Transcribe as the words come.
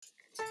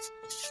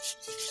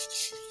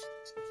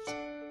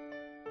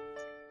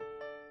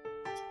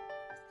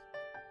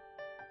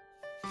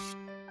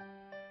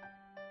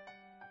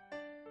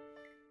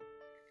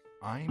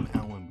I'm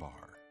Alan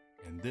Barr,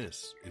 and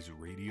this is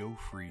Radio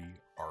Free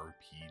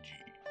RPG.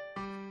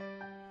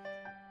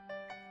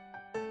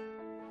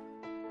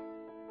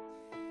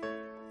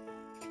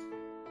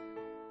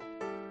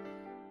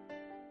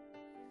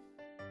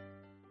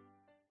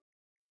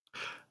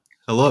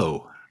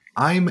 Hello,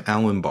 I'm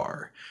Alan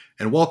Barr,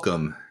 and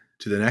welcome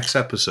to the next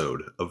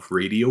episode of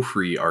Radio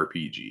Free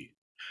RPG.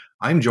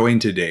 I'm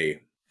joined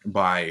today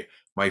by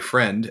my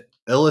friend,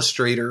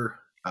 illustrator,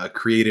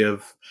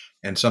 creative,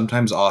 and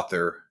sometimes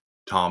author,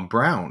 Tom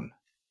Brown.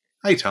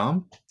 Hi,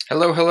 Tom.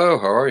 Hello, how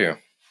are you?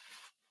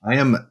 I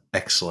am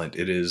excellent.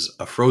 It is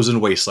a frozen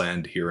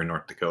wasteland here in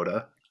North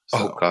Dakota.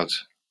 Oh, God,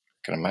 I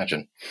can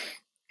imagine.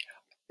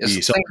 It's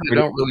we the thing I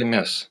don't really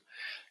miss.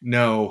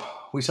 No,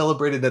 we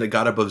celebrated that it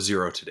got above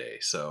zero today,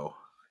 so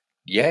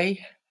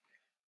Yay?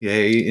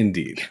 Yay,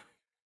 indeed.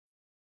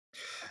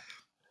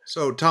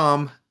 So,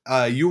 Tom,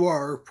 you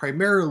are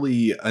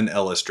primarily an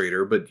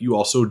illustrator, but you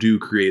also do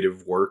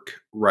creative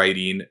work,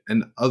 writing,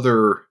 and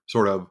other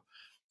sort of,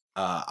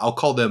 I'll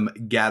call them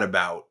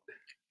gadabout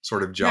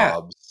sort of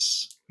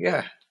jobs.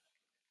 Yeah,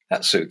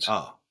 that suits.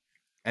 Oh.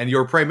 And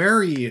your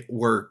primary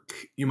work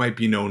you might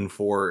be known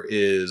for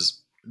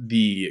is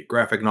the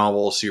graphic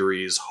novel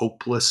series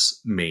Hopeless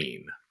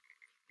Maine.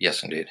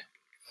 Yes, indeed.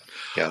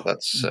 Yeah,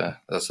 that's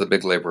the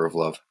big labor of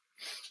love.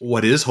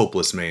 What is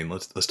Hopeless Maine?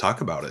 Let's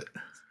talk about it.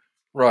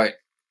 Right.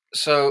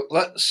 So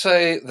let's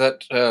say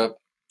that Hayao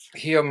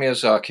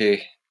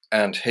Miyazaki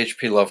and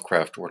H.P.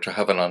 Lovecraft were to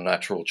have an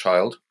unnatural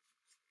child,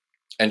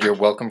 and you're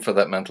welcome for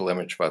that mental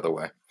image, by the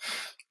way.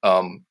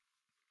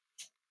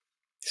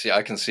 See,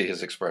 I can see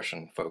his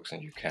expression, folks,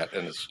 and you can't,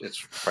 and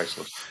it's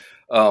priceless.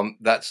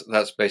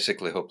 That's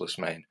basically Hopeless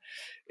Maine.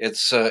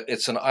 It's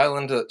an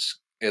island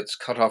it's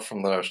cut off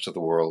from the rest of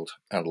the world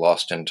and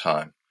lost in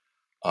time.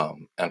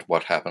 And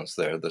what happens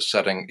there? The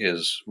setting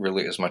is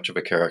really as much of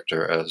a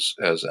character as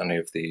any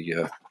of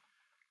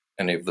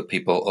the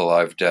people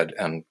alive, dead,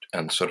 and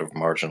sort of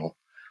marginal.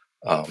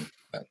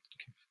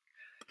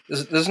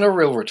 There's no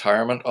real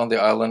retirement on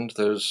the island.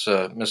 There's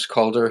Miss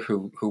Calder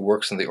who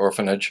works in the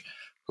orphanage,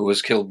 who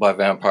was killed by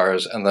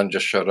vampires and then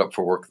just showed up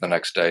for work the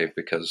next day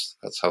because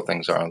that's how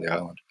things are on the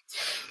island.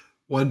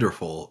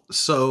 Wonderful.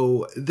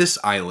 So this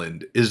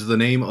island, is the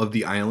name of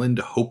the island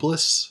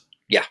Hopeless?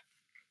 Yeah,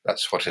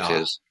 that's what it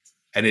is.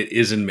 And it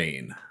is in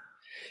Maine.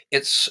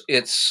 It's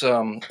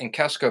in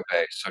Casco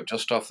Bay, so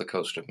just off the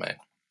coast of Maine.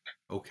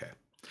 Okay.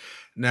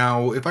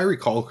 Now, if I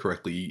recall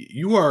correctly,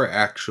 you are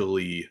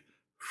actually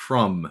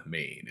from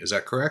Maine. Is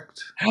that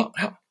correct?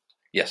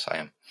 Yes, I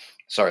am.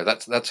 Sorry,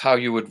 that's how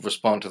you would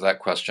respond to that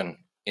question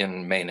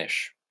in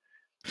Mainish.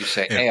 You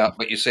say "hey,"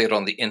 but you say it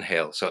on the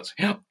inhale, so it's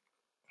 "yeah."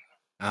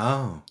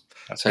 Oh,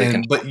 that's how you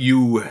can. But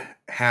you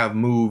have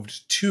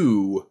moved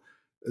to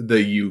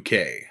the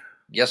UK.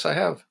 Yes, I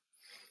have.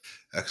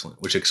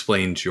 Excellent, which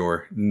explains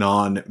your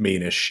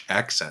non-Mainish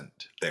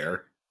accent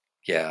there.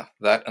 Yeah,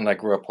 that, and I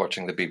grew up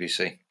watching the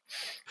BBC.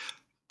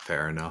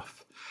 Fair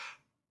enough.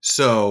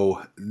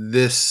 So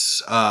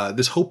this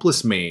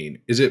Hopeless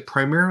Maine, is it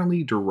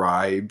primarily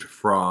derived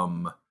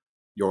from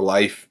your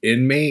life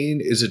in Maine?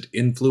 Is it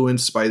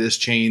influenced by this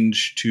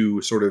change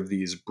to sort of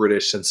these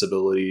British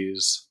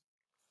sensibilities?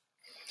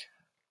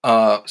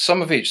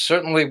 Some of each.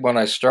 Certainly, when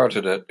I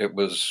started it, it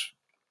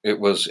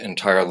was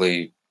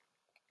entirely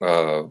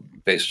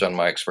based on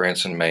my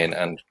experience in Maine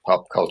and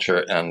pop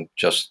culture, and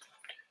just,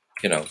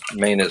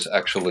 Maine is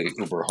actually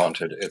uber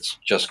haunted. It's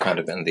just kind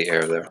of in the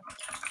air there.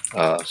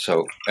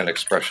 So an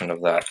expression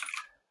of that.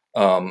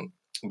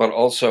 But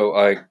also,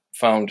 I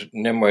found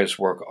Nimwe's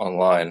work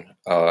online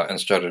and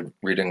started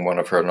reading one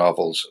of her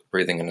novels,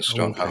 Breathing in a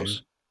Stone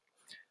House,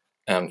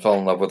 and fell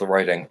in love with the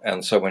writing.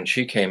 And so when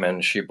she came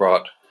in, she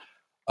brought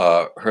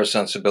her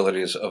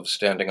sensibilities of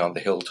standing on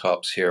the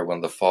hilltops here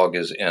when the fog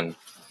is in,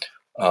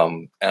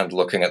 and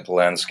looking at the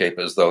landscape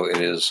as though it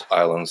is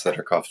islands that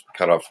are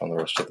cut off from the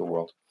rest of the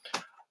world.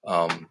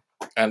 And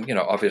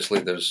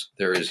obviously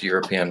there is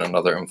European and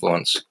other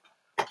influence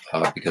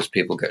because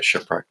people get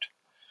shipwrecked.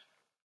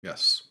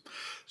 Yes.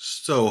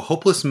 So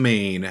Hopeless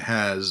Maine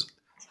has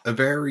a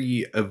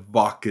very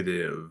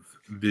evocative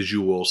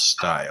visual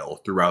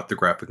style throughout the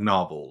graphic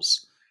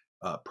novels,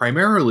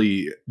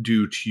 primarily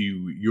due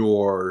to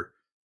your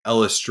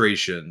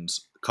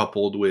illustrations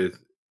coupled with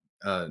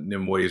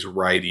Nimwe's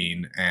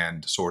writing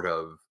and sort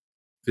of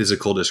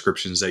physical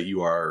descriptions that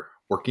you are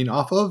working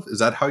off of. Is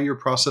that how your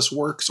process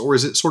works? Or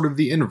is it sort of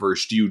the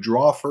inverse? Do you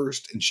draw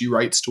first and she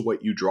writes to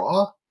what you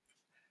draw?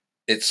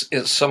 It's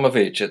some of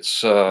each.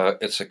 It's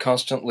a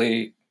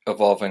constantly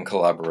evolving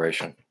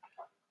collaboration.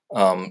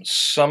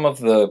 Some of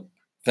the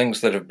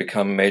things that have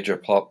become major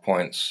plot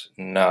points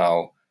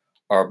now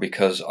are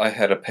because I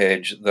had a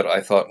page that I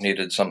thought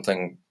needed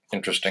something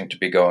interesting to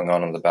be going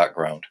on in the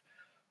background.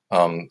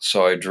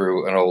 So I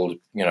drew an old,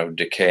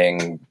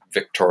 decaying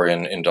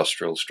Victorian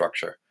industrial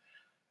structure,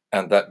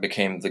 and that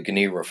became the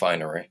Guinea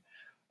refinery,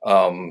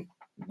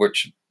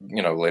 which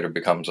later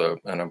becomes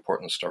an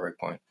important story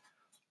point.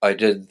 I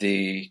did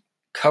the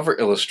cover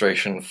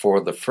illustration for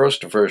the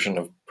first version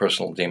of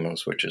Personal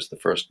Demons, which is the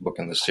first book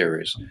in the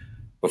series,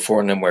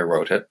 before Nimue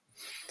wrote it.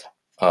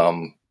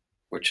 um,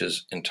 which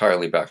is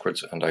entirely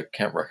backwards, and I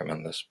can't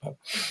recommend this, but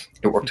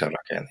it worked out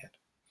okay in the end.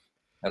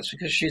 That's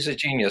because she's a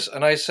genius,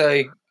 and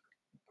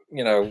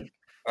you know,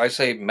 I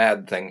say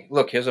mad thing.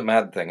 Look, here's a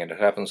mad thing, and it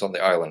happens on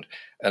the island.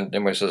 And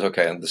Nimue says,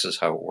 okay, and this is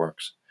how it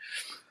works.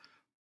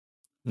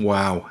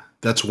 Wow,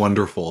 that's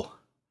wonderful.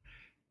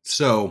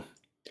 So,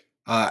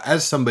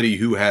 as somebody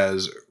who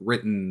has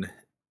written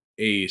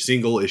a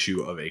single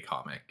issue of a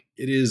comic,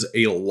 it is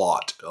a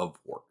lot of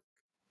work.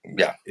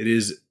 Yeah, It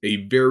is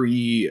a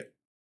very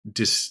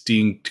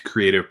distinct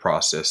creative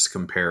process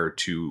compared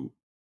to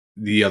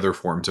the other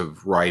forms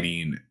of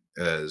writing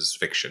as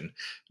fiction,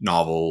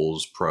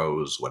 novels,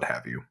 prose, what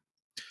have you.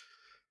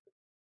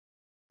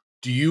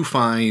 Do you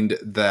find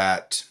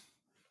that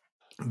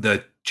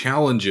the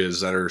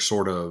challenges that are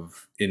sort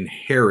of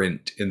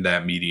inherent in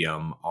that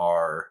medium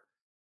are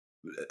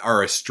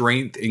a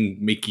strength in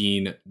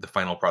making the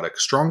final product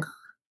stronger?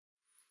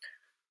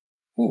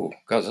 ooh,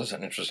 God, that's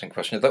an interesting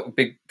question. That would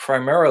be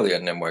primarily a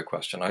Nimue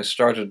question. I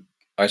started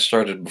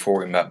before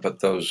we met,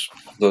 but those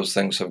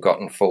things have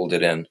gotten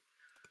folded in,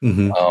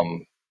 Mm-hmm.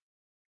 um,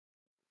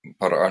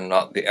 but are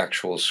not the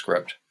actual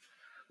script.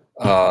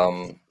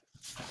 Um,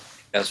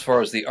 as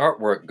far as the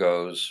artwork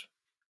goes,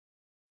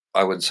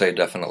 I would say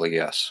definitely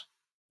yes.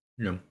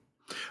 Yeah.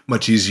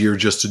 Much easier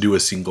just to do a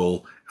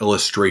single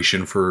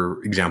illustration,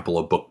 for example,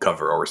 a book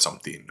cover or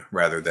something,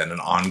 rather than an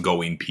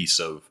ongoing piece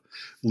of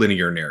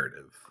linear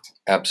narrative.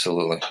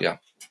 Absolutely, yeah.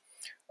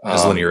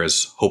 As linear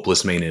as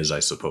Hopeless Main is, I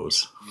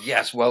suppose.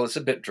 Yes, well, it's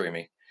a bit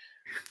dreamy.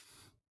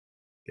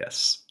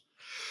 Yes.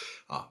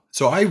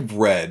 So I've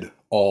read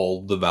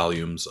all the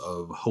volumes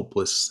of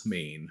Hopeless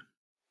Main,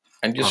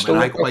 And you and still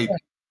look okay.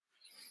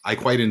 I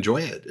quite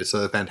enjoy it. It's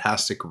a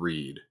fantastic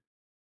read.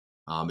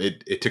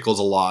 It tickles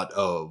a lot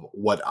of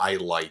what I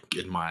like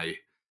in my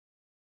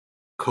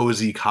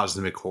cozy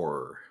cosmic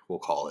horror, we'll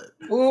call it.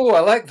 Ooh,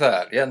 I like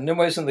that. Yeah,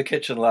 Nimue's in the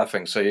kitchen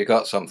laughing, so you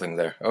got something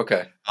there.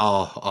 Okay.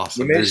 Oh, You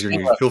awesome! may There's your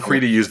steal new. that Feel from me. free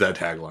to use that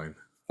tagline.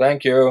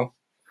 Thank you.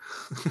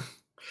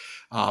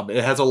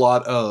 It has a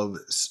lot of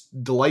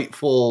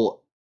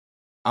delightful.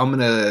 I'm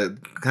gonna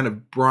kind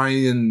of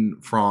Brian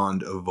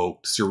Frond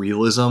evoked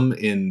surrealism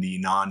in the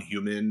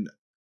non-human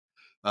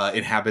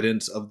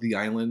inhabitants of the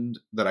island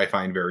that I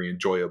find very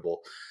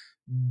enjoyable.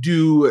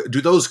 Do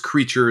those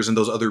creatures and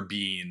those other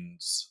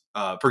beings,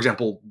 for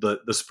example, the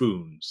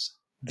spoons,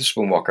 The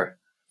Spoonwalker.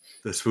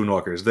 the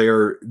spoonwalkers, they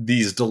are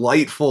these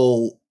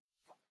delightful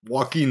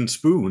walking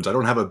spoons. I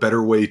don't have a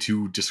better way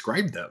to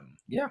describe them.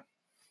 Yeah.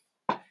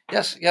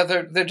 Yes. Yeah.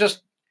 They're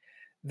just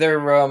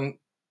they're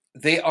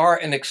they are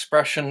an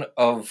expression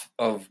of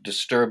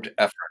disturbed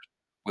effort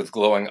with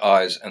glowing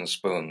eyes and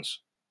spoons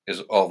is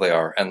all they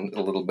are, and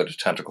a little bit of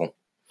tentacle.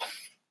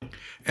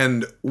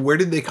 And where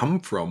did they come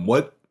from?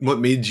 What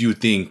made you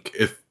think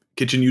if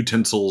kitchen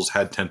utensils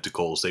had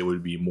tentacles, they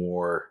would be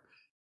more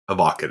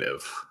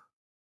evocative?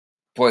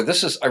 Boy,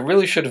 this is. I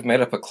really should have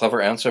made up a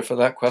clever answer for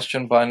that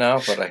question by now,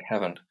 but I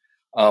haven't.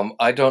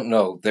 I don't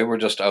know. They were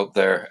just out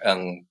there,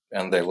 and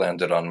they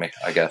landed on me,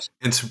 I guess.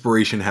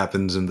 Inspiration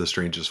happens in the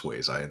strangest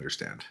ways, I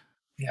understand.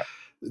 Yeah.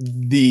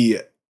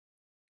 The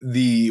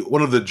the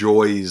one of the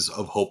joys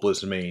of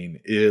Hopeless Maine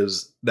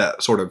is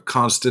that sort of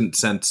constant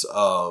sense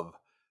of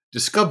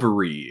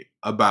discovery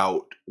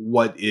about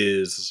what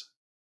is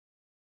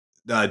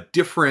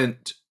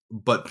different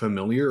but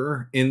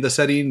familiar in the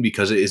setting,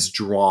 because it is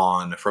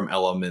drawn from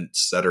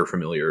elements that are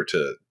familiar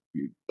to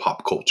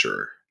pop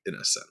culture in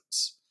a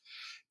sense.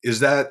 Is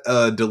that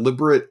a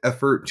deliberate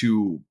effort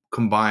to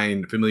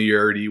combine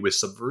familiarity with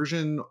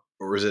subversion,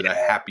 or is it a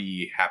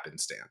happy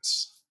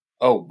happenstance?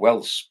 Oh,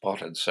 well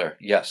spotted, sir.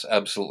 Yes,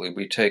 absolutely.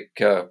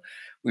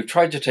 We've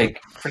tried to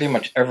take pretty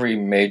much every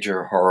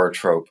major horror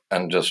trope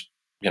and just,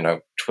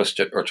 twist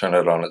it or turn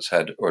it on its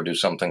head or do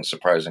something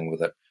surprising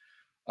with it.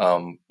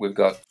 We've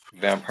got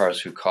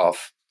vampires who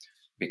cough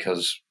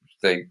because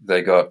they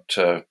got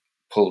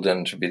pulled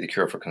in to be the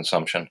cure for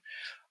consumption,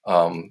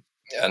 um,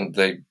 and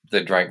they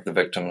drank the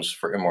victims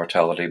for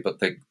immortality, but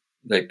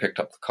they picked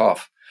up the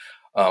cough,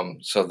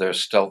 so their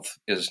stealth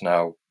is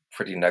now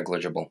pretty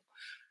negligible.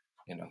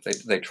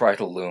 They try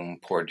to loom,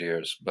 poor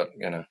dears, but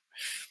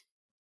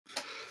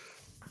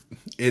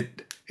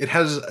It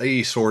has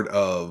a sort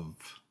of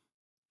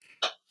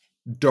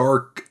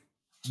dark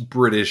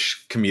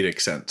British comedic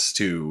sense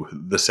to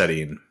the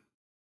setting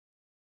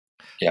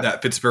yeah,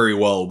 that fits very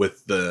well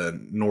with the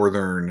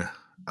northern,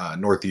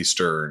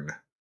 northeastern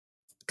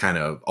kind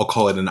of, I'll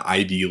call it an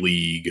Ivy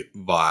League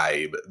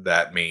vibe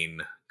that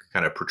Maine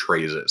kind of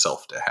portrays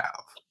itself to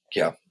have.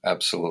 yeah,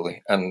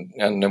 absolutely. And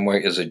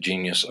Nimue is a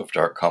genius of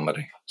dark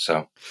comedy.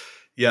 So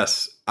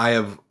Yes, I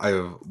have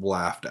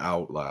laughed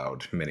out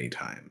loud many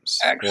times,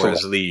 or excellent.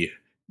 as the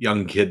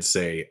young kids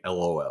say,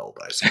 LOL,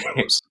 I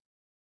suppose.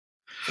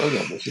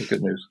 Brilliant. This is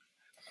good news.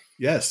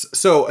 Yes.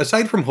 So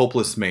aside from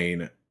Hopeless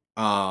Maine,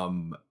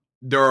 um,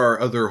 there are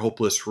other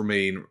Hopeless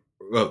Maine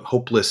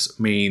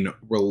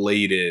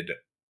related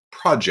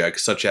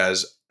projects, such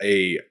as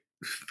a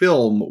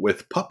film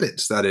with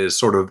puppets that is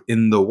sort of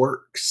in the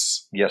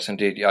works. Yes,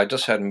 indeed. Yeah, I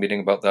just had a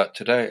meeting about that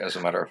today, as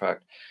a matter of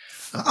fact.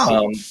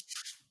 Oh, Um,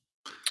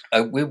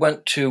 We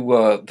went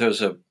to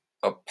there's a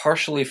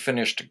partially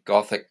finished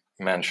Gothic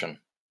mansion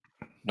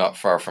not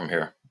far from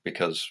here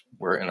because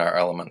we're in our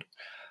element.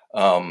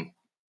 Um,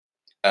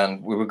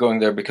 and we were going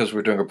there because we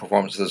are doing a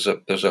performance. There's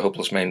a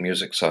Hopeless Main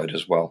music side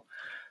as well,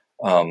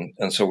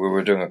 and so we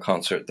were doing a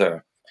concert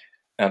there.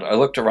 And I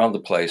looked around the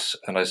place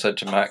and I said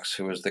to Max,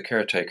 who was the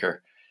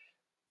caretaker,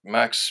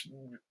 Max,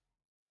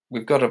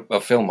 we've got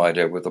a film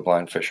idea with the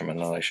blind fisherman,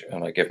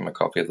 and I gave him a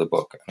copy of the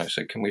book, and I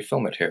said, can we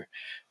film it here?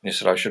 And he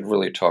said, I should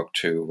really talk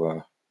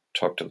to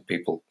the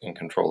people in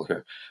control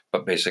here,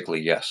 but basically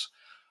yes.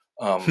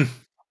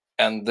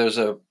 And there's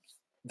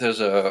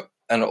an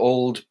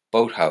old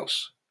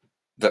boathouse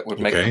that would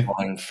make the Okay.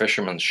 blind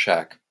fisherman's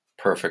shack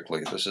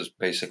perfectly. This is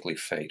basically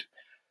fate.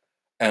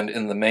 And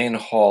in the main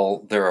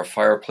hall, there are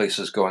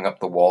fireplaces going up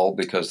the wall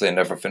because they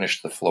never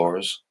finished the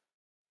floors.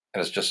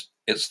 And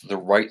it's the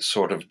right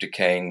sort of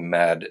decaying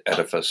mad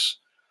edifice,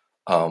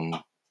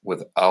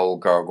 with owl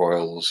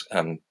gargoyles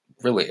and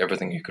really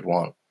everything you could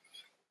want.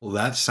 Well,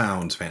 that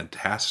sounds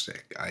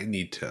fantastic. I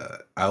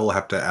will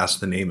have to ask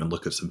the name and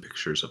look at some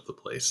pictures of the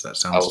place. That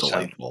sounds Owl Sound.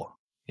 delightful.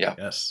 Yeah.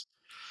 Yes.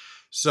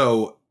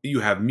 So you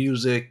have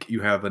music,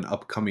 you have an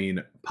upcoming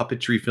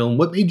puppetry film.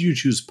 What made you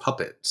choose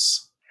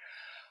puppets?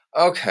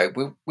 Okay,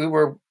 we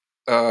were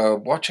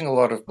watching a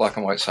lot of black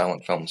and white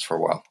silent films for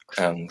a while,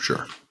 and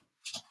Sure.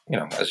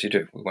 as you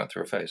do, we went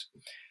through a phase,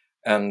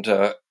 and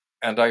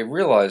I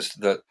realized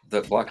that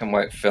black and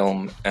white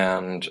film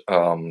and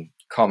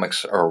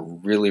comics are a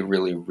really,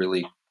 really,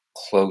 really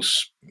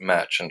close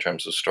match in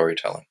terms of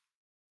storytelling,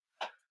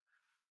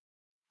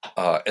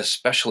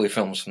 especially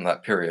films from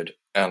that period.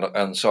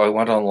 And so I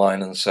went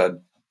online and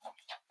said,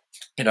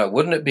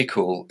 wouldn't it be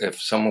cool if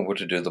someone were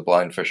to do The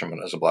Blind Fisherman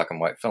as a black and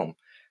white film?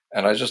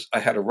 And I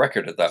had a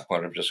record at that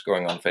point of just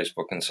going on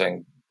Facebook and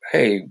saying,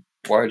 hey,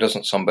 why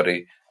doesn't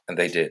somebody? And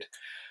they did.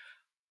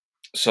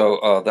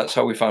 So that's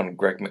how we found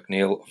Greg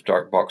McNeil of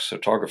Dark Box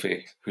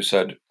Photography, who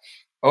said,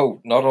 oh,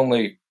 not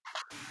only,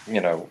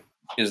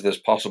 is this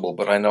possible,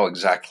 but I know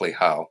exactly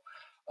how.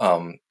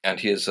 And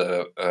he is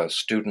a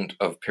student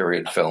of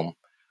period film,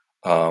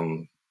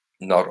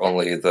 not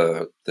only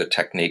the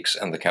techniques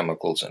and the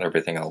chemicals and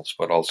everything else,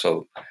 but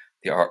also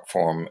the art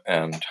form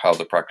and how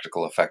the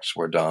practical effects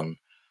were done,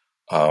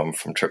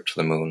 from Trip to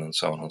the Moon and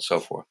so on and so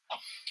forth.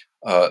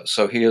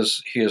 So he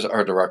is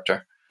our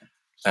director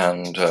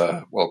and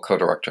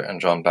co-director, and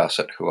John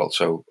Bassett, who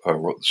also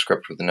wrote the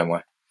script with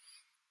Nimue.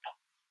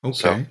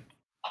 So Okay.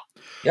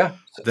 yeah,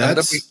 and then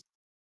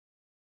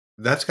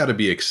That's got to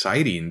be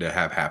exciting to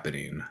have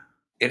happening.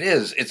 it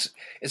is.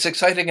 It's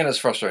exciting and it's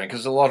frustrating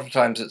because a lot of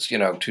times it's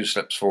 2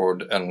 steps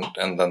forward and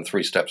then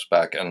 3 steps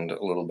back and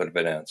a little bit of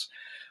a dance.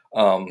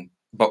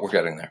 But we're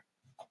getting there.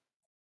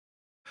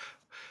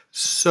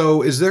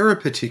 So, is there a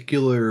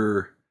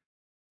particular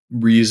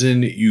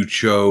reason you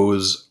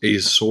chose a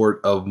sort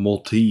of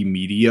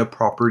multimedia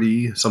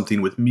property,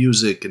 something with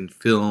music and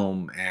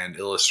film and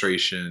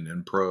illustration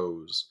and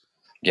prose?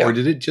 Or Yeah,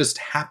 did it just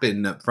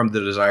happen from the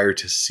desire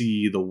to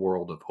see the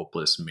world of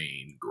Hopeless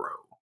Maine grow?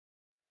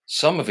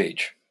 some of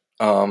each.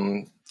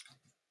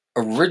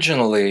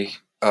 Originally,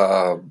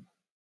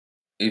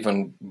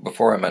 even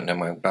before I met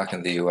Nimue, back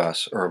in the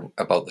U.S., or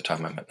about the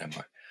time I met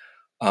Nimue,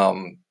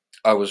 um,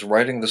 I was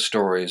writing the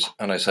stories,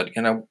 and I said,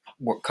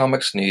 what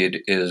comics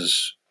need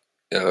is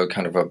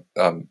kind of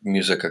a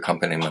music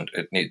accompaniment.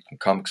 It needs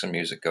comics and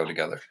music go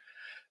together.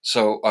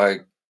 So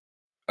I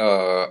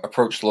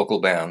approached local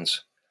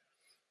bands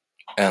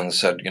and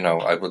said,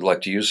 I would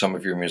like to use some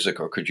of your music,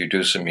 or could you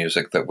do some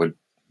music that would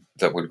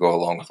go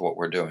along with what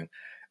we're doing?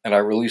 And I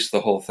released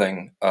the whole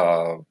thing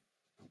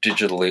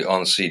digitally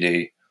on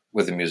CD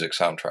with a music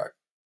soundtrack.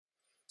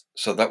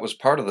 So that was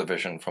part of the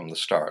vision from the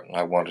start, and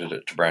I wanted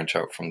it to branch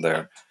out from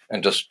there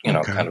and just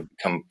Okay. kind of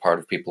become part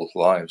of people's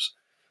lives.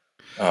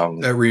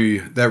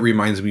 That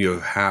reminds me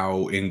of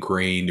how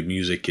ingrained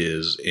music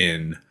is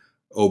in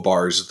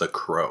Obar's The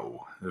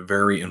Crow. A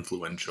very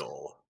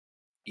influential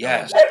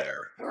Yes, element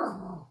there.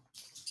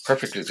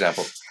 perfect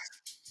example.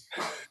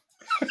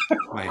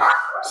 My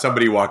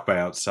Somebody walked by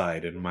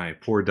outside, and my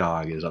poor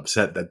dog is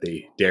upset that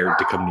they dared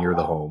to come near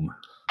the home.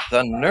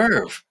 The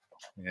nerve.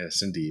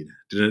 Yes, indeed.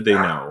 Didn't they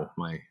know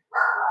my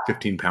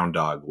 15-pound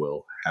dog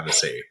will have a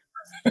say?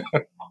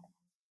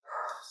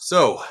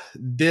 So,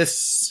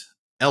 this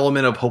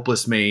element of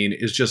Hopeless Maine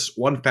is just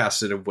one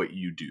facet of what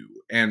you do.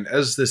 And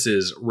as this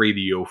is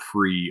radio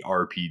free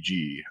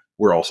RPG,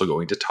 we're also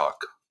going to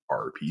talk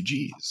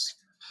RPGs.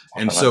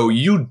 And so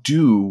you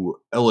do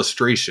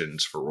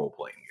illustrations for role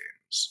playing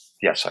games.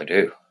 Yes, I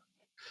do.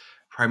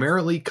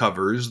 Primarily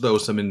covers, though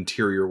some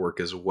interior work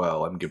as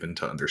well, I'm given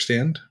to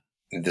understand.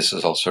 This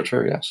is also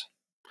true, yes.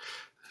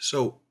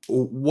 So,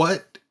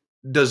 what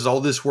does all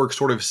this work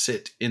sort of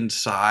sit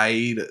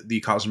inside the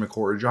cosmic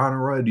horror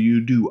genre? Do you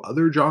do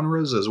other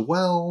genres as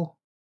well?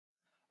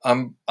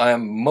 I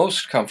am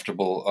most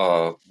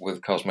comfortable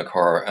with cosmic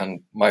horror,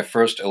 and my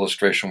first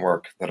illustration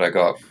work that I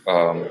got,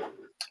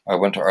 I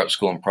went to art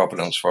school in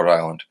Providence, Rhode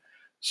Island.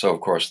 So,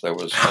 of course, there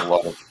was a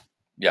lot of,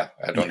 yeah,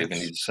 I don't even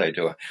need Yes. to say,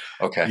 do I?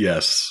 Okay.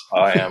 Yes.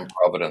 I am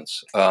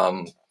Providence.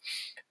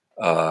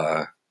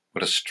 Uh,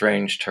 what a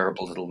strange,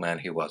 terrible little man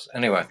he was.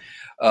 Anyway,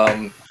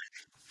 um,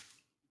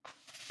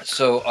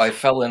 so I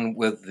fell in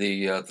with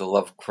the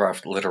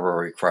Lovecraft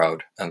literary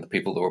crowd and the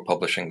people who were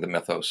publishing the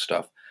Mythos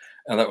stuff,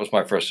 and that was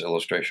my first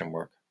illustration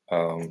work.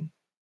 Um,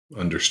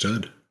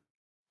 Understood.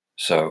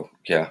 so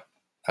yeah,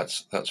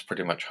 that's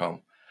pretty much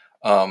home.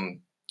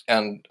 Um,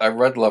 and I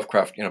read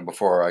Lovecraft,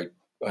 before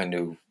I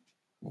knew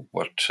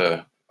what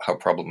how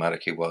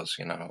problematic he was.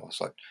 I was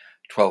like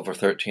 12 or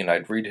 13.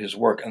 I'd read his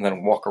work and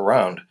then walk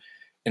around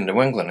in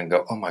New England and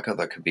go, "Oh my God,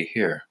 that could be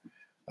here.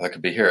 That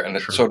could be here," and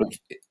it Sure. sort of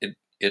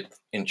it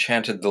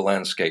enchanted the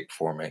landscape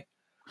for me.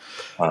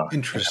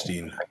 Interesting.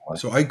 Anyway.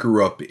 So I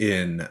grew up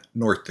in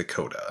North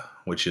Dakota,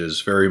 which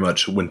is very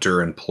much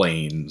winter and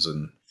plains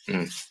and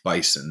Mm,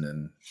 bison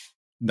and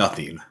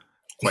nothing,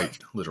 quite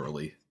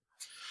literally.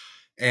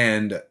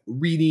 And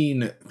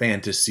reading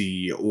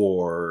fantasy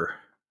or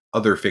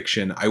other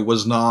fiction, I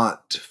was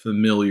not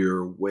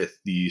familiar with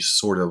these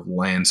sort of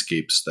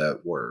landscapes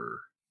that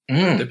were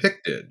mm,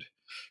 depicted.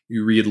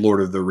 You read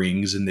Lord of the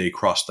Rings and they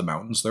cross the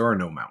mountains. There are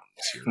no mountains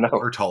here. no,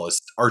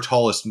 Our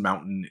tallest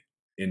mountain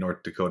in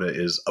North Dakota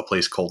is a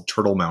place called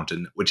Turtle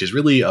Mountain, which is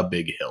really a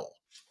big hill.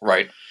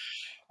 right,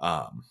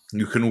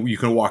 You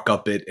can walk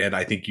up it, and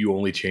I think you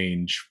only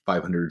change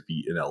 500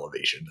 feet in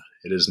elevation.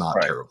 It is not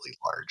right. terribly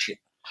large.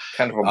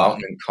 Kind of a Um,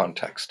 mountain in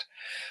context.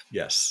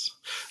 yes.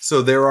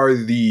 So there are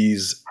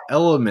these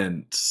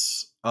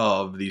elements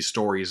of these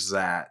stories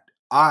that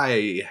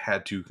I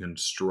had to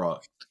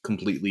construct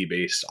completely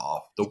based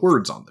off the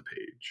words on the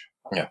page.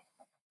 Yeah.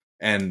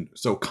 And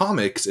so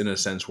comics, in a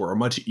sense, were a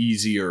much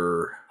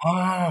easier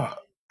Ah,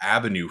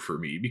 avenue for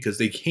me because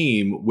they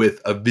came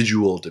with a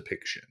visual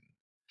depiction.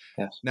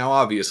 yes. Now,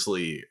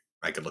 obviously,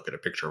 I could look at a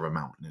picture of a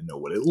mountain and know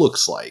what it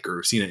looks like or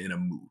have seen it in a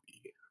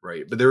movie,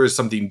 right? But there is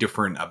something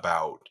different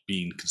about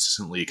being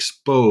consistently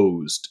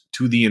exposed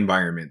to the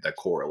environment that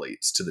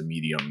correlates to the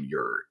medium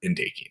you're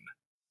intaking.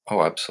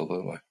 Oh,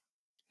 absolutely.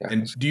 Yeah.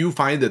 And do you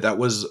find that that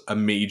was a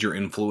major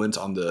influence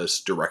on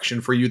this direction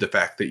for you? The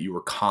fact that you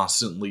were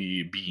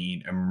constantly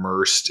being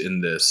immersed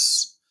in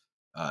this,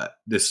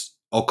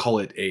 I'll call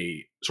it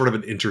a sort of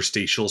an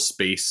interstitial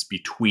space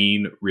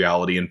between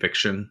reality and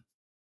fiction.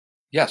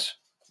 Yes.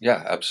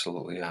 Yeah.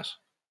 Absolutely. Yes.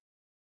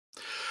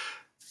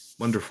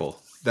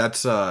 Wonderful. That's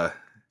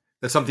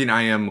something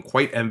I am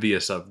quite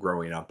envious of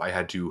growing up. I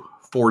had to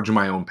forge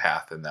my own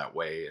path in that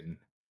way, and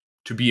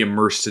to be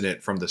immersed in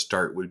it from the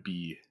start would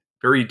be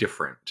very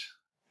different.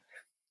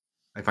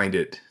 I find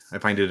it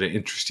an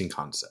interesting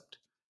concept.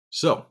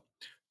 So,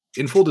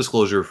 in full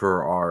disclosure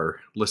for our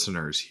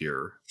listeners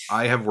here,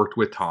 I have worked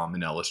with Tom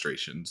in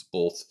illustrations,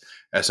 both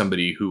as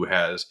somebody who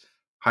has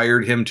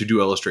hired him to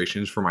do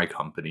illustrations for my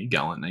company,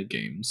 Gallant Knight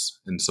Games,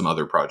 and some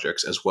other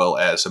projects, as well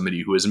as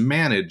somebody who has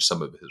managed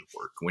some of his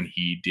work when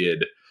he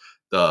did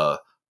the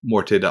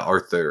Morte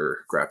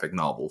d'Arthur graphic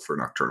novel for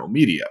Nocturnal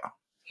Media,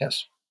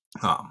 Yes.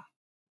 um,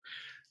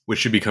 which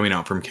should be coming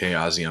out from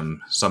Chaosium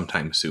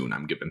sometime soon,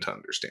 I'm given to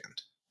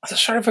understand. I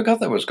sort of forgot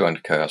that was going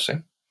to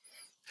Chaosium.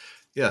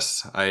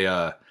 Yes,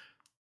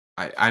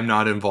 I'm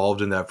not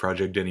involved in that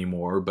project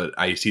anymore, but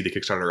I see the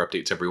Kickstarter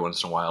updates every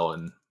once in a while,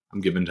 and I'm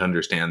given to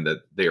understand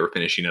that they are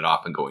finishing it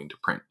off and going to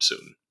print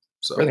soon.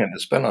 So Brilliant.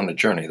 It's been on a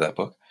journey, that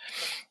book.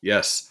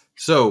 yes,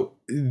 so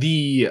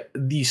the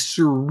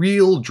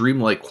surreal,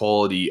 dreamlike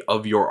quality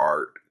of your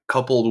art,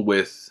 coupled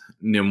with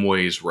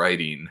Nimwe's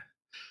writing,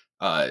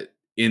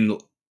 in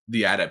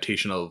the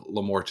adaptation of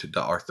La Morte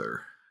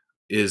d'Arthur,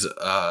 is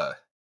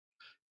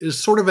is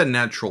sort of a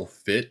natural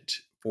fit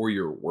for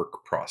your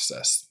work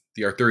process.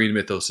 The Arthurian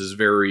mythos is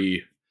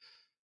very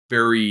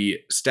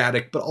very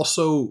static, but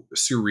also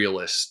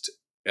surrealist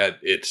at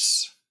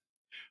its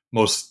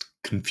most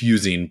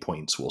confusing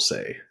points, we'll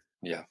say.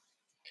 Yeah. I'm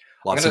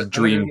Lots gonna of I'm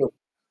gonna dream. do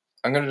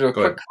I'm gonna do a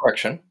Go quick ahead.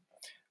 correction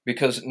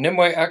because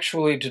Nimue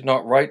actually did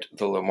not write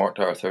the Le Morte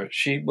d'Arthur.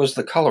 She was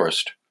the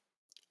colorist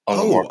on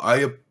Le Oh,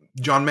 Morte.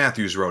 John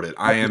Matthews wrote it.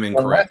 I That was am John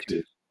incorrect.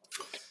 Matthews.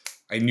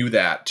 I knew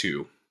that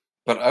too.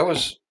 But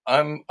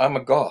I'm a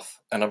goth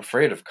and I'm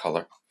afraid of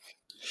color.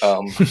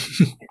 Um,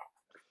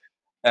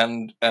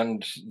 and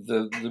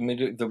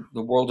the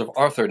world of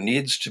Arthur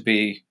needs to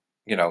be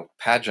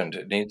pageant.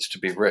 It needs to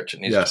be rich.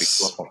 It needs to be Yes.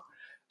 colorful.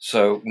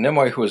 So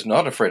Nimue, who is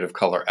not afraid of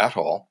color at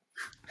all,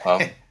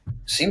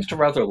 seems to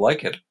rather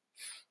like it.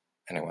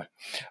 Anyway,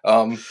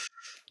 um,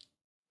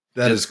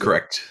 That did is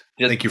correct.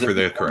 did Thank you did for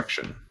the, the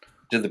correction.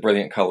 did the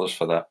brilliant colors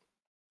for that?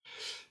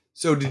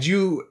 So did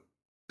you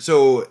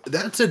so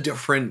that's a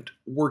different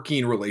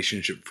working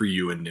relationship for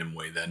you and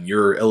Nimue then.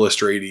 You're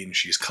illustrating,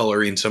 she's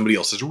coloring, somebody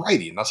else is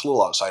writing. That's a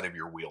little outside of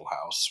your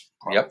wheelhouse,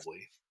 Yep.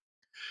 probably.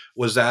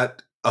 Was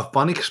that a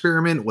fun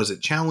experiment? Was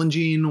it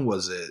challenging?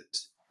 Was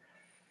it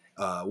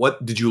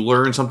what did you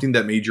learn something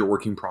that made your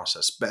working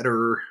process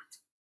better?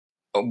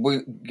 We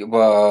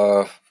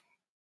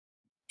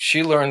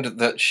She learned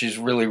that she's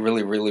really,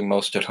 really, really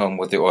most at home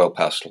with the oil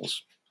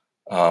pastels.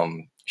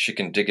 She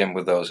can dig in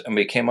with those, and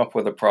we came up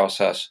with a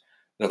process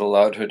that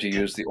allowed her to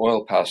use the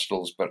oil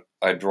pastels, but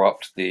I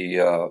dropped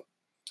the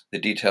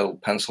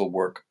detailed pencil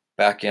work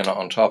back in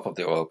on top of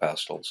the oil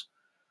pastels.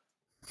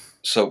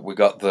 So we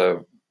got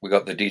the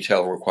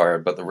detail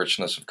required, but the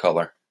richness of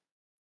color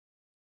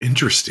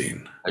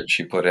Interesting. that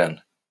she put in.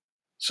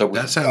 So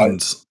That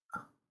sounds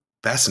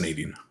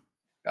fascinating.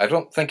 I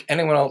don't think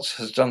anyone else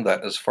has done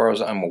that, as far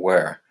as I'm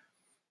aware.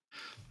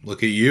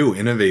 Look at you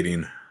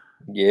innovating.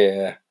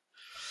 Yeah,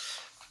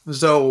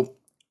 So,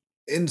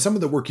 in some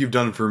of the work you've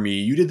done for me,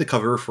 you did the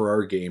cover for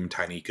our game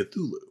Tiny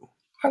Cthulhu,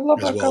 I love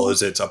as that well cover.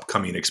 as its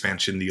upcoming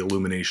expansion, The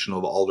Illumination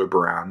of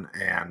Aldebaran,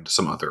 and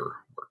some other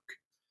work.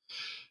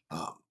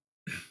 Um,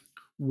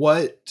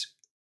 what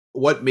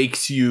what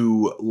makes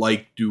you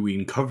like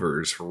doing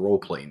covers for role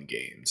playing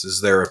games? Is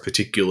there a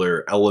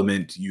particular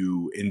element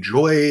you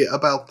enjoy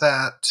about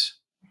that?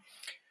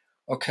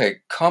 Okay,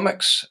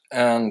 comics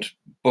and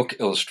book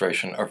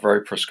illustration are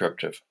very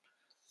prescriptive.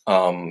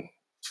 Um,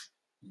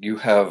 you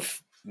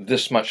have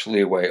this much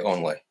leeway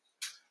only.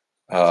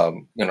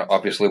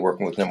 Obviously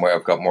working with Nimue,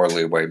 I've got more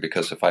leeway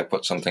because if I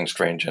put something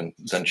strange in,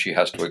 then she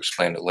has to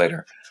explain it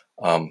later,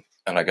 and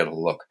I get a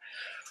look.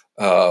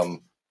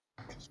 Um,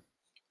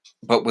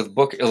 but with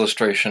book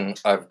illustration,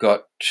 I've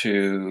got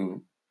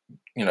to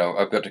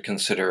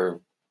consider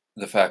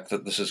the fact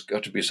that this has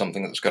got to be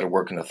something that's got to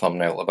work in a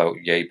thumbnail about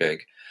yay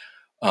big,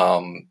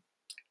 um,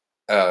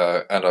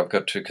 and I've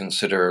got to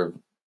consider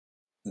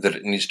that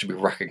it needs to be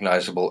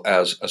recognizable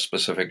as a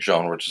specific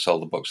genre to sell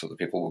the book, so that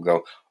people will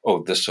go,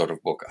 "Oh, this sort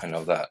of book, I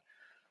know that."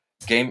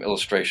 Game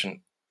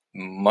illustration,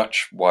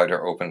 much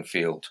wider open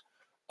field.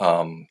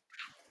 Um,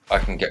 I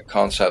can get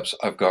concepts.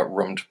 I've got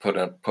room to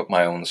put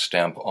my own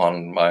stamp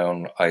on my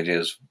own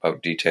ideas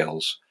about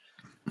details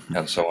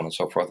and so on and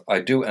so forth. I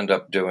do end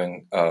up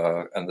doing,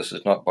 and this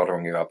is not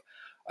buttering you up,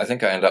 I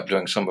think I end up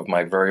doing some of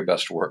my very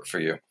best work for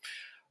you,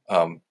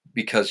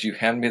 because you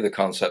hand me the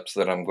concepts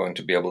that I'm going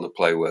to be able to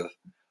play with,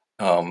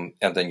 and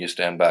then you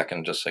stand back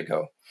and just say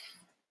go,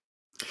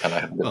 and I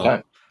have a good Well,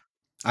 time.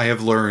 I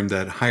have learned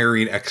that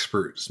hiring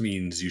experts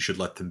means you should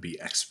let them be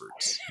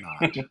experts,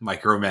 not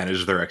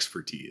micromanage their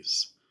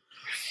expertise.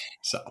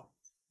 So,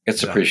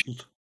 It's yeah,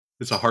 appreciated.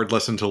 it's a hard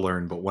lesson to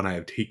learn, but one I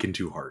have taken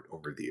to heart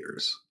over the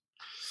years.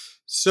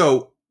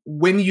 So,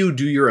 when you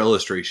do your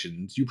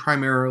illustrations, you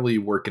primarily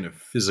work in a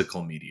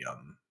physical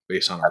medium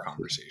based on our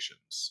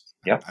conversations.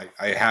 Yeah.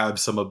 I have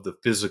some of the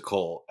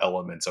physical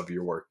elements of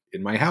your work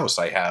in my house.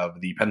 I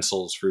have the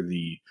pencils for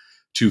the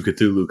two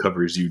Cthulhu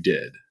covers you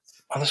did.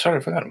 Oh, sorry,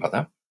 I forgot about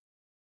that.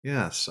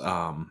 Yes.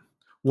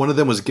 One of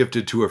them was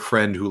gifted to a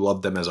friend who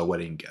loved them as a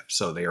wedding gift.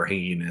 So they are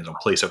hanging in a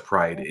place of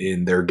pride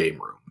in their game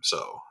room.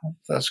 So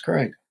That's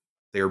great.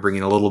 they are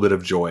bringing a little bit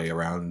of joy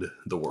around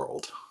the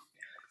world.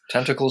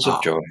 Tentacles of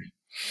Um, joy.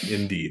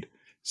 Indeed.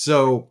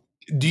 So,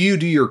 do you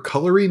do your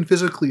coloring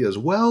physically as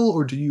well,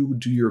 or do you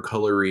do your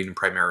coloring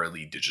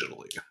primarily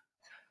digitally?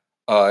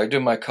 I do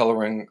my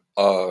coloring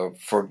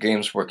for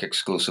games work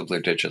exclusively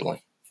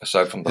digitally,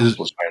 aside from the Is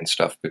Hopeless Man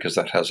stuff, because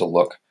that has a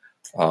look.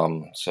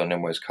 So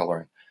Nimue's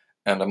coloring.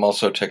 And I'm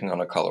also taking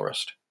on a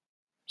colorist.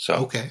 So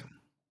okay.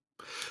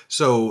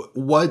 So,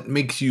 what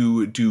makes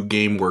you do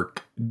game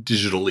work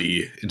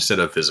digitally instead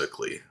of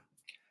physically?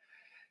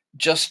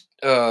 just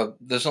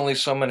there's only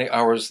so many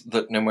hours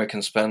that Nimue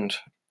can spend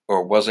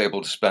or was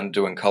able to spend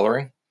doing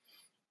coloring.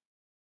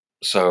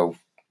 So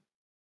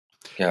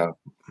yeah,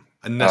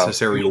 A uh,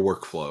 necessary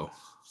workflow.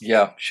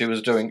 yeah, she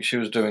was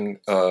doing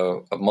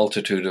a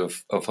multitude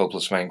of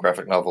Hopeless Man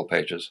graphic novel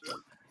pages.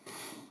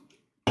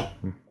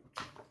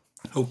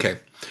 Okay.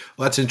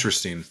 Well, that's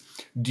interesting.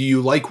 Do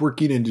you like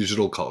working in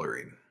digital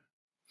coloring?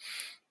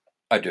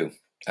 I do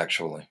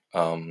actually.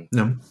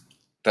 No.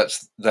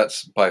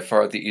 That's by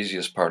far the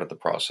easiest part of the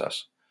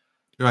process.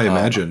 I Um,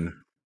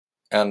 imagine.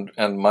 and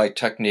my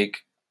technique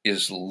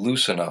is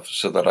loose enough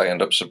so that I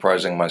end up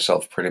surprising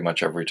myself pretty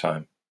much every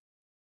time.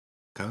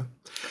 Okay.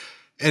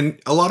 And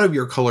a lot of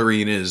your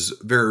coloring is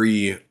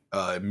very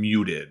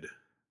muted.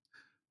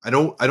 I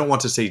don't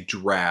want to say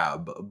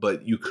drab,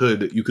 but you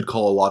could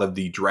call a lot of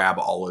the drab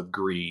olive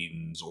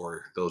greens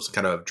or those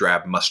kind of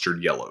drab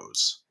mustard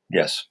yellows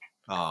Yes.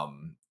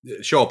 um,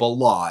 show up a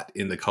lot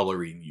in the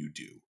coloring you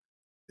do.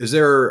 Is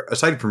there,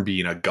 aside from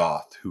being a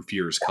goth who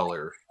fears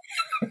color,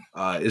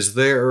 is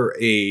there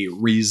a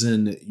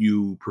reason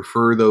you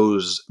prefer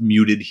those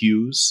muted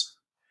hues?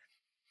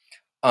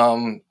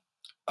 Um,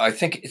 I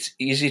think it's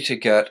easy to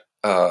get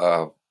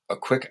a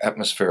quick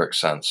atmospheric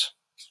sense,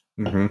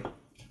 Mm-hmm.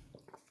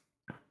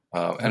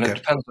 and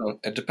it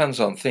Okay. depends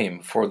on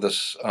theme. For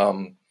this,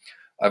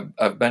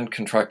 I've been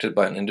contracted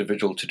by an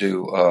individual to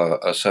do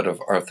a set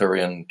of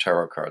Arthurian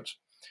tarot cards,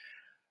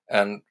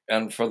 and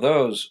for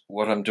those,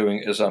 what I'm doing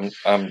is I'm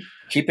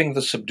keeping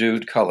the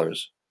subdued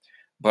colors,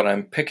 but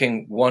I'm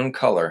picking one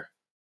color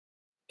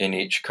in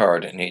each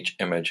card in each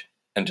image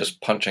and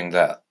just punching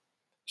that,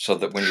 so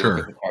that when you look at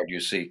Sure. the card, you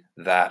see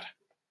that,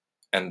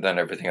 and then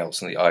everything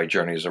else in the eye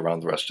journeys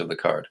around the rest of the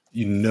card.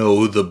 You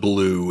know the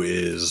blue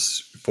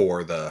is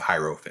for the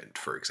Hierophant,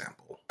 for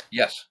example.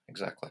 Yes,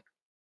 exactly.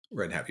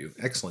 Right, have you?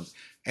 Excellent.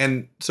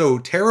 And so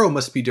tarot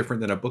must be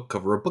different than a book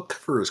cover. A book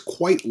cover is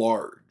quite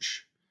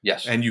large,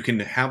 Yes. and you can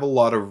have a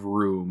lot of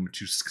room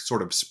to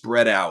sort of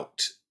spread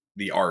out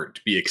the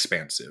art, be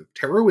expansive.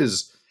 Tarot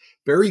is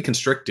very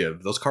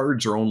constrictive. Those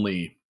cards are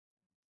only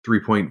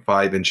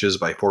 3.5 inches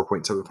by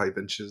 4.75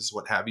 inches,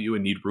 what have you,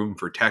 and need room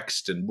for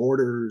text and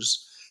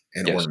borders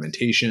and Yes,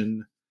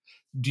 ornamentation.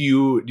 Do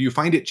you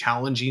find it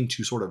challenging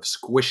to sort of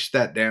squish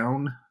that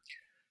down?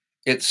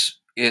 it's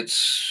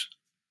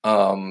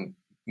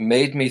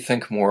made me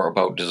think more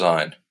about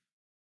design.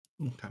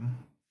 Okay.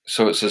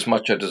 So it's as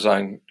much a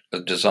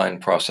design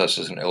process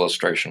as an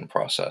illustration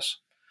process.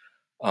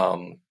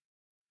 Um,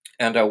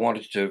 and I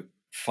wanted to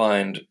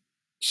find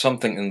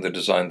something in the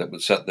design that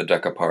would set the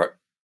deck apart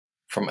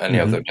from any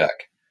other Hmm.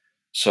 deck.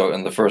 So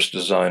in the first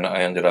design,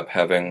 I ended up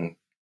having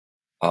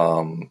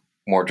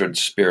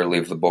Mordred's spear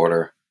leave the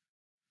border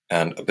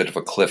and a bit of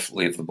a cliff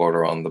leave the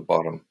border on the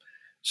bottom.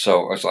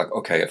 So I was like,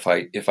 okay,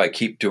 if I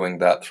keep doing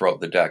that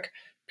throughout the deck,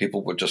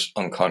 people would just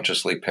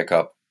unconsciously pick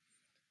up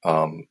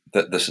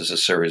that this is a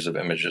series of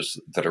images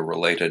that are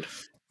related.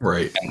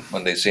 Right. And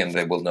when they see them,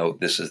 they will know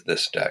this is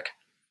this deck.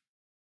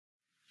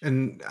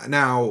 And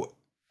now,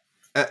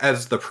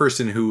 as the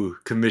person who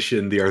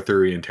commissioned the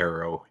Arthurian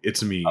Tarot,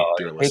 it's me,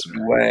 dear Take it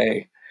listener.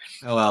 away.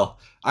 Oh, well,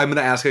 I'm going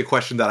to ask a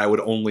question that I would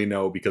only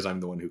know because I'm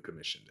the one who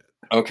commissioned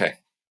it. Okay.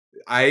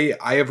 I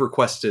have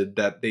requested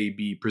that they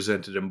be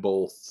presented in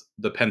both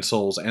the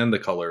pencils and the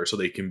color so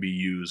they can be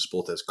used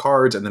both as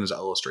cards and then as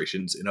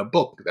illustrations in a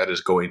book that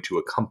is going to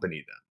accompany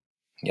them.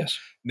 Yes.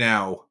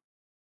 Now,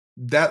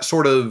 that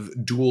sort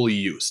of dual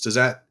use, does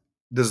that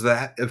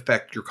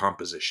affect your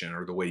composition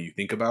or the way you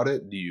think about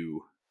it? Do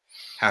you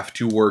have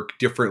to work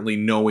differently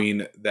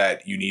knowing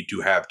that you need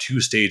to have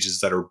two stages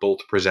that are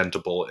both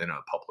presentable in a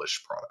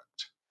published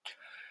product?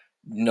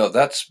 No,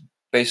 that's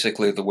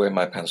basically the way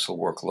my pencil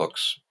work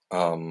looks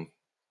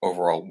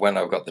overall when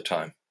I've got the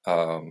time.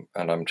 And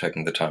I'm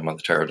taking the time on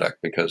the tarot deck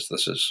because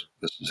this is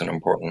an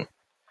important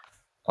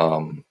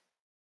um,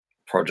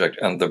 project,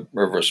 and the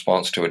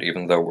response to it,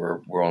 even though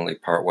we're only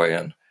part way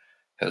in,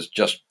 has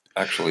just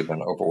actually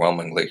been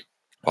overwhelmingly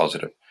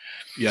positive.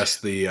 Yes,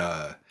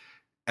 the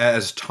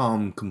as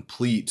Tom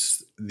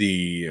completes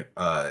the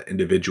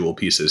individual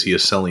pieces, he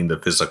is selling the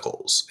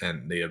physicals,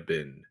 and they have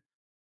been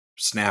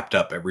snapped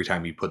up every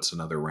time he puts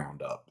another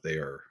round up. They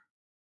are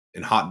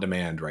in hot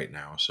demand right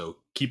now, so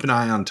keep an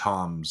eye on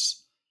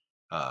Tom's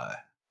uh,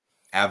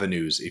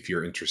 avenues if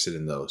you're interested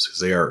in those, because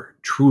they are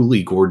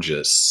truly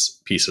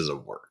gorgeous pieces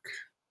of work.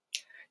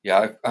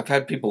 Yeah, I've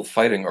had people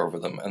fighting over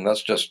them, and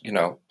that's just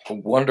a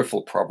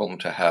wonderful problem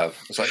to have.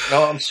 It's like,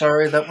 no, I'm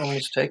sorry, that one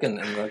was taken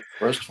in the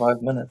first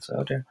 5 minutes.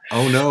 Oh dear.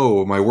 Oh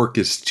no, my work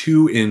is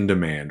too in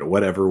demand.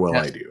 Whatever will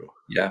Yes. I do?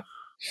 Yeah.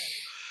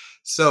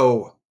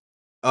 So,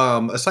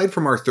 aside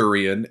from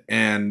Arthurian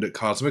and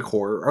cosmic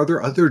horror, are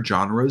there other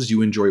genres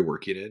you enjoy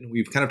working in?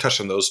 We've kind of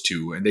touched on those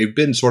two, and they've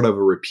been sort of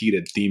a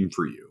repeated theme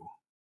for you.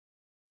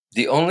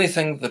 The only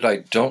thing that I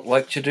don't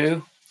like to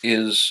do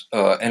is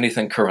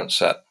anything current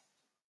set.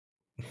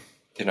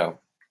 You know,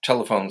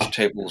 telephones,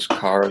 tables,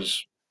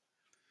 cars,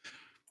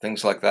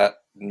 things like that.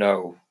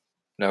 No,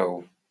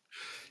 no.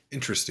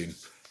 Interesting.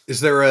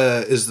 Is there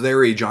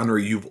a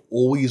genre you've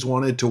always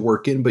wanted to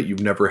work in, but you've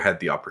never had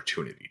the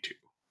opportunity to?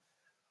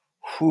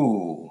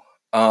 Who?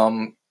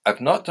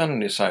 I've not done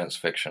any science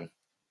fiction,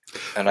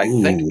 and I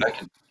think Ooh, I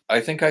could. I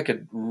think I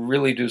could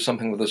really do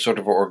something with a sort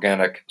of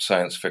organic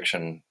science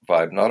fiction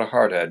vibe, not a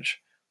hard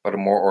edge, but a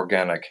more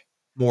organic.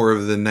 more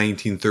of the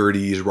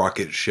 1930s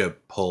rocket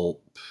ship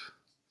pulp,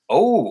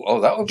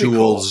 Oh, that would be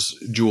cool.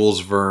 Jules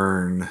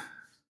Verne.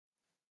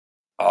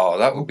 Oh,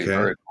 that would be Okay,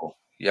 very cool.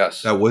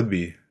 Yes. that would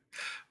be.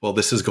 Well,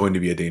 this is going to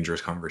be a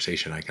dangerous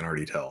conversation. I can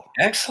already tell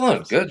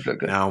Excellent. because Good, good,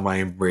 good. now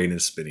my brain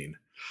is spinning.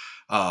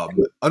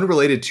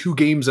 Unrelated to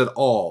games at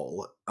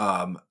all.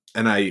 And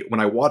when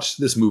I watched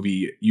this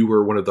movie, you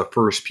were one of the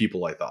first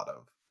people I thought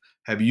of.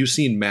 Have you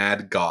seen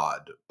Mad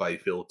God by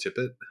Phil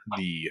Tippett,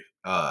 the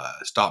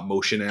stop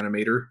motion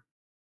animator?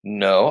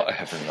 No, I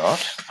have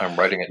not. I'm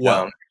writing it down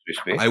Well, as we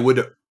speak. I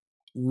would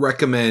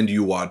recommend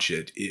you watch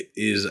it. It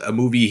is a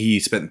movie he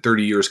spent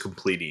 30 years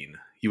completing.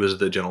 He was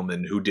the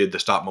gentleman who did the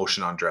stop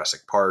motion on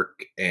Jurassic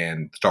Park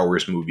and Star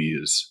Wars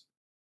movies.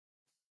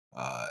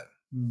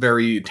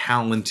 Very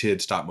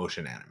talented stop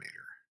motion animator.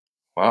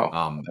 Wow.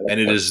 I like And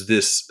it that. is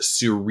this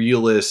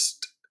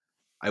surrealist,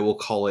 I will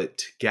call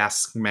it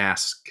gas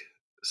mask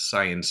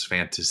science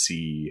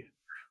fantasy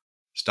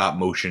stop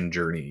motion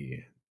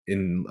journey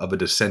in of a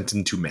descent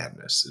into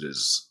madness. It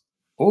is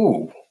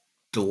Ooh,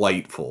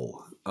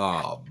 delightful.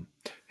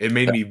 It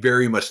made that, me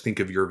very much think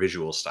of your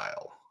visual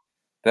style.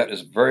 that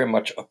is very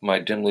much up my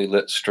dimly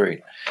lit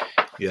street.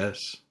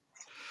 Yes.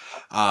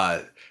 Uh,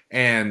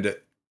 and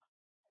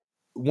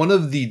one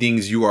of the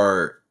things you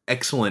are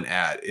excellent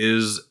at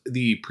is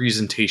the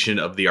presentation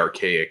of the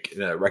archaic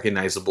in a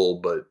recognizable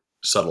but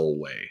subtle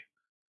way.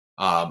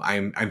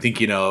 I'm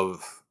thinking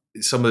of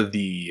some of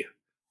the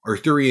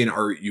Arthurian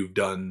art you've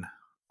done,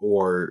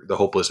 or the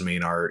Hopeless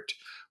Main art,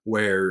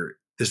 where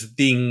this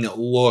thing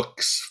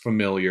looks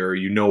familiar.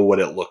 You know what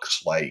it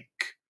looks like,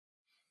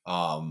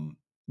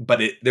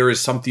 but there is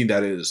something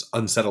that is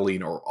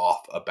unsettling or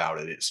off about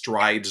it. It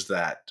strides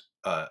that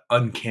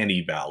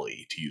uncanny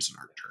valley, to use an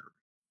art term.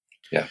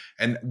 Yeah.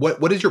 And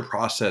what is your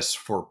process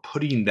for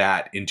putting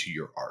that into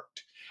your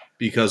art?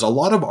 Because a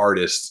lot of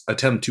artists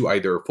attempt to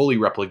either fully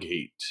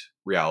replicate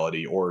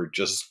reality or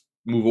just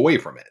move away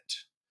from it.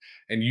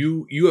 And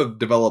you have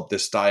developed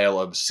this style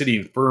of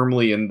sitting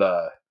firmly in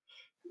the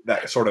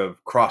that sort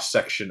of cross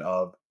section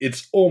of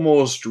it's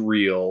almost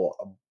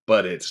real,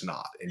 but it's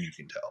not, and you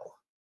can tell.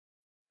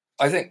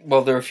 I think,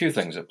 well, there are a few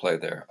things at play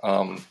there.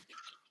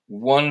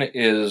 One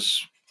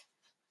is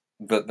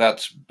that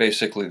that's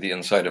basically the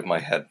inside of my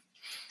head.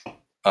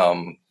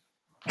 Um,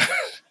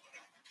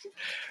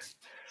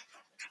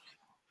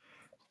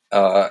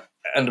 uh,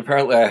 and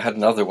apparently I had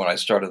another when I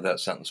started that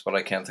sentence, but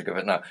I can't think of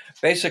it now.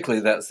 Basically,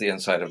 that's the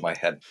inside of my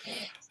head.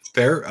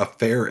 A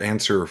fair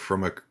answer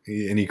from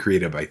any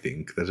creative, I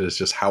think. That is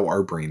just how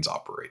our brains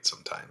operate Yep.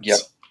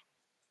 sometimes.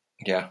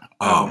 Yeah.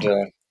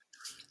 Um,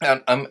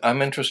 And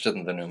I'm interested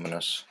in the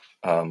numinous,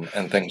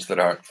 and things that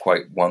aren't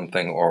quite one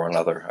thing or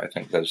another. I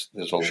think there's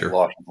a sure.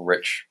 lot of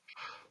rich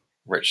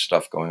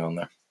stuff going on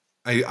there.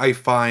 I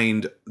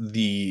find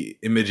the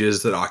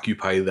images that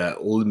occupy that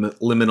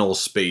liminal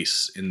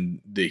space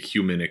in the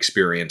human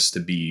experience to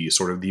be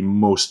sort of the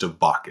most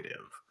evocative.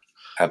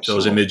 Those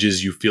Absolutely.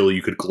 images you feel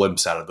you could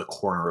glimpse out of the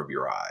corner of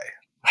your eye.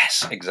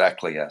 Yes,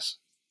 exactly. Yes.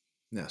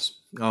 Yes.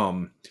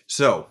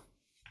 So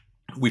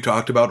we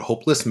talked about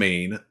Hopeless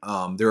Main.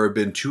 There have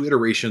been two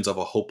iterations of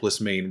a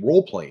Hopeless Main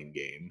role playing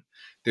game.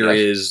 There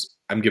Yes. is,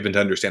 I'm given to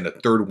understand, a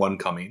third one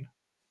coming.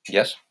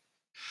 Yes.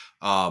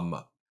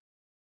 Um,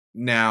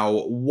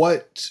 Now,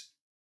 what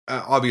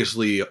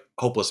obviously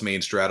Hopeless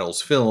Main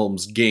straddles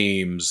films,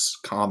 games,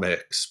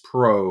 comics,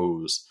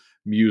 prose,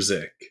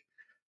 music.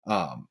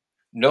 Um,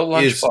 No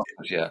is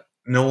lunchboxes yet.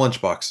 no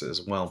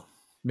lunchboxes. Well,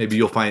 maybe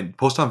you'll find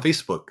post on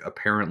Facebook.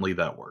 Apparently,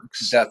 that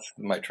works. That's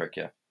my trick.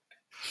 Yeah.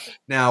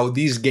 Now,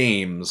 these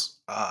games,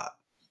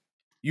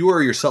 you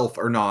or yourself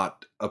are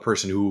not a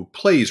person who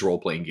plays role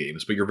playing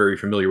games, but you're very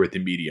familiar with the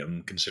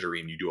medium,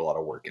 considering you do a lot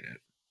of work in it.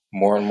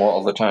 More and more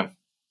all the time.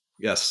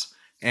 Yes.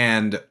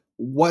 And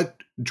what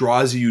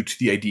draws you to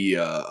the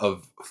idea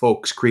of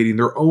folks creating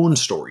their own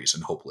stories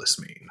in Hopeless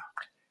Main?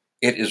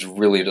 It is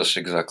really just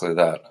exactly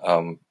that.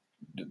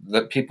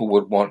 That people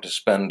would want to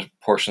spend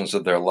portions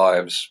of their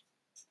lives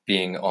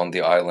being on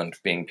the island,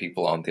 being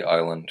people on the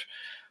island.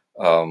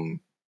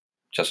 Um,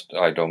 just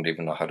I don't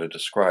even know how to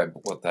describe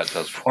what that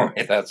does for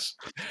me.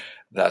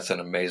 That's an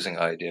amazing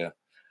idea.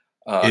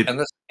 It And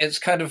this it's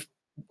kind of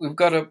we've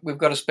got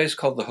a space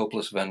called the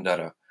Hopeless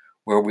Vendetta,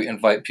 where we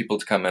invite people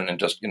to come in and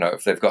just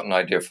if they've got an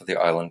idea for the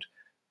island,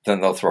 then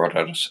they'll throw it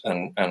at us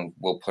and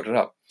we'll put it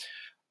up.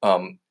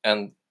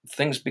 And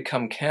things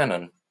become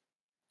canon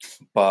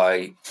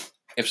by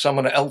if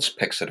someone else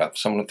picks it up,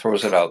 someone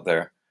throws it out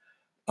there,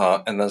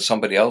 and then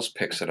somebody else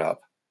picks it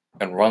up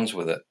and runs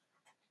with it.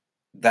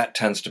 That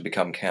tends to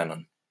become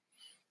canon.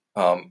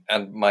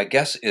 And my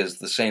guess is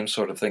the same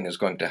sort of thing is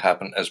going to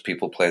happen as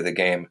people play the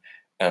game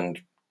and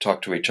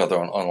talk to each other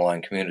on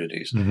online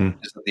communities. Mhm.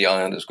 Is that the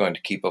island is going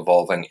to keep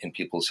evolving in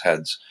people's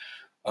heads?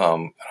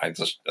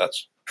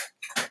 That's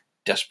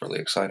desperately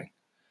exciting.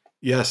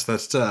 Yes,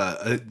 that's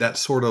that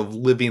sort of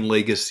living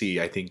legacy.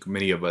 I think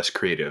many of us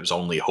creatives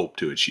only hope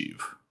to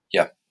achieve.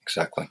 Yeah,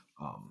 exactly.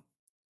 Um,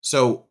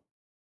 so,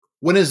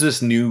 when is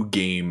this new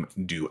game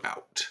due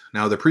out?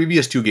 Now, the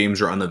previous two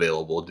games are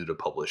unavailable due to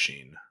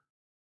publishing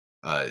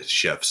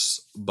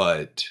shifts,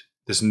 but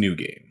this new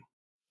game.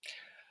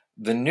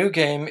 The new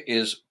game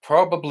is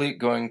probably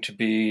going to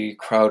be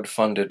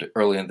crowdfunded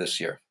early in this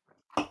year.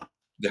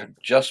 There have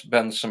just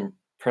been some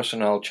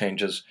personnel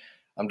changes.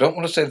 I don't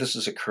want to say this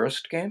is a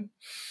cursed game.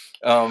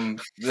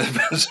 There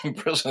have been some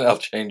personnel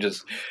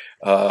changes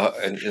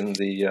in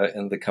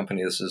the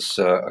company. This is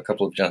a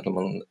couple of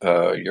gentlemen,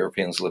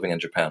 Europeans living in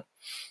Japan,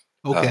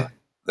 uh, Okay.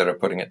 that are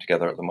putting it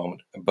together at the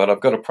moment. But I've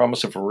got a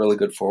promise of a really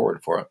good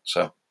forward for it.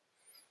 So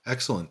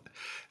Excellent.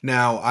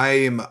 Now,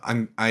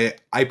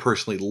 I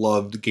personally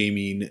loved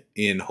gaming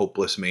in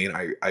Hopeless Main.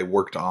 I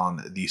worked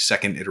on the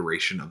second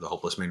iteration of the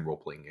Hopeless Main role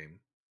playing game.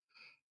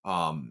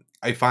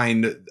 I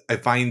find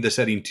the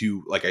setting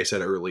to, like I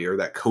said earlier,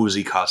 that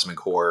cozy cosmic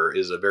horror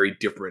is a very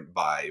different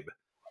vibe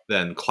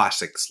than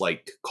classics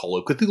like Call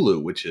of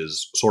Cthulhu, which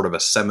is sort of a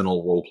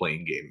seminal role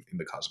playing game in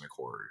the cosmic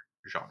horror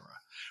genre,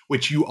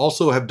 which you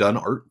also have done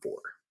art for.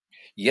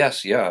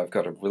 yes, yeah, I've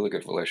got a really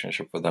good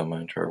relationship with them.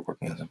 I enjoy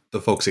working Yeah, with them. the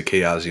folks at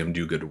Chaosium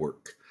do good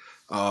work.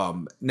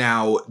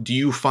 Now, do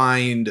you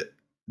find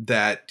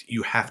that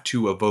you have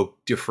to evoke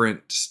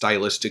different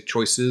stylistic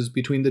choices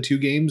between the two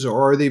games,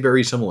 or are they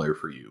very similar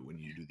for you when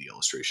you do the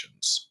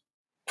illustrations?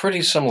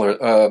 Pretty similar.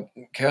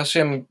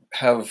 Chaosium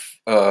have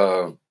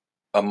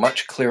a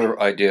much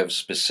clearer idea of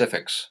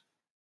specifics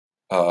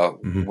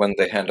Mhm. when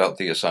they hand out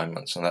the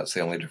assignments, and that's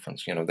the only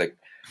difference. They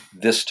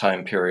this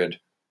time period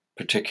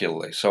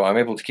particularly. So I'm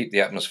able to keep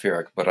the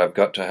atmospheric, but I've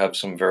got to have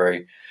some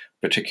very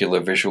particular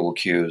visual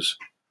cues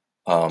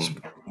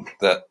um,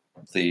 that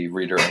the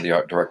reader and the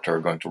art director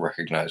are going to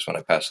recognize when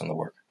I pass in the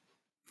work.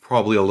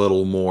 Probably a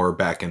little more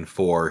back and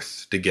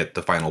forth to get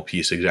the final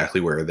piece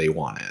exactly where they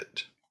want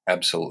it.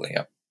 Absolutely,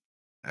 yeah.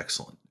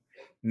 Excellent.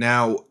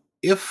 Now,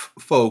 if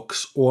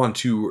folks want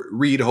to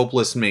read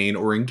Hopeless Maine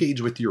or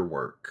engage with your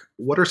work,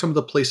 what are some of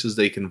the places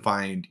they can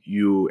find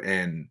you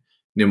and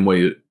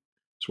Nimwe's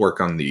work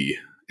on the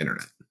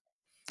internet?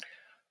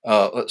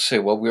 Let's see.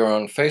 Well, we are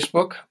on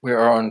Facebook. We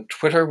are on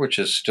Twitter, which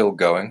is still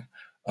going.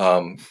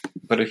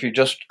 But if you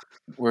just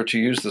were to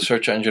use the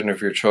search engine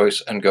of your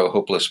choice and go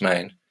Hopeless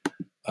Maine,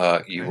 you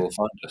Okay. will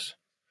find us.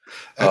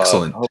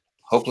 Excellent.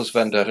 Hopeless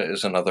Vendetta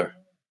is another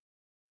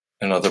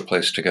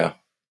place to go.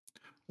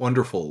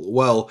 Wonderful.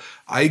 Well,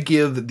 I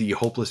give the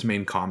Hopeless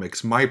Maine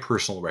comics my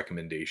personal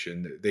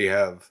recommendation.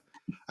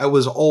 I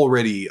was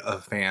already a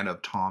fan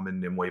of Tom and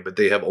Nimue, but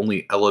they have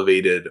only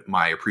elevated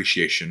my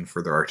appreciation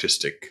for their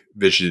artistic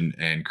vision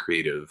and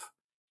creative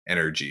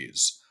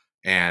energies.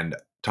 And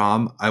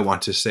Tom, I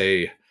want to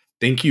say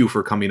thank you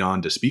for coming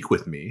on to speak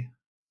with me.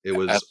 It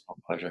was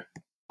Absolute pleasure.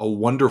 a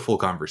wonderful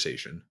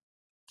conversation.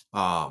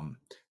 Um,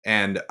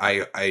 and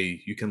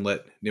you can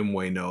let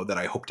Nimue know that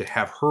I hope to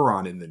have her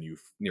on in the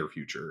near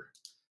future,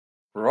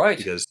 Right.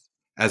 because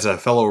as a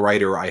fellow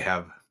writer, I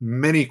have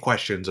many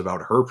questions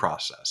about her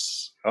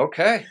process.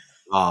 Okay.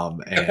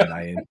 And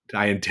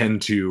I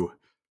intend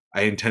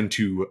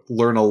to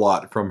learn a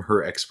lot from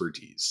her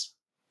expertise.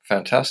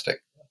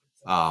 Fantastic.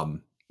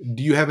 Um,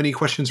 do you have any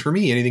questions for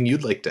me? Anything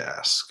you'd like to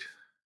ask?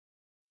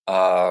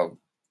 Uh,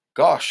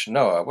 Gosh,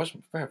 no, I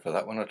wasn't prepared for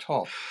that one at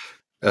all.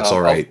 That's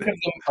all right.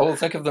 I will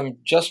think of them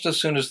just as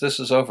soon as this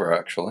is over,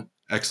 actually.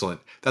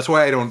 Excellent. That's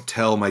why I don't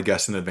tell my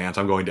guests in advance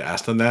I'm going to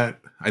ask them that.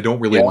 I don't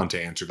really Yeah. want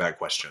to answer that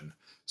question.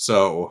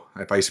 So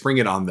if I spring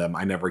it on them,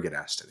 I never get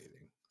asked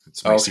anything.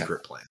 It's my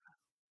secret plan.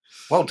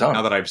 Well done.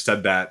 Now that I've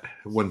said that,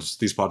 once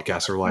these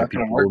podcasts are live, Not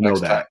gonna people work will know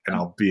next that, time. and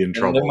I'll be in And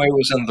trouble. Nimue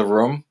was in the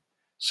room,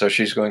 so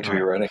she's going to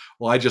be ready.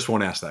 Well, I just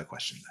won't ask that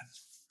question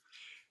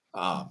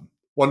then.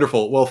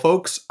 Wonderful. Well,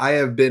 folks, I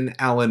have been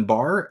Alan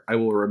Barr. I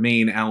will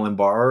remain Alan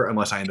Barr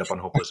unless I end up on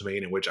Hopeless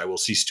Maine, in which I will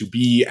cease to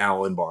be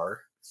Alan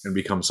Barr and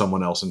become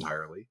someone else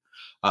entirely.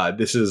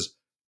 This is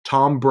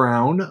Tom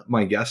Brown,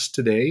 my guest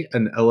today,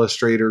 an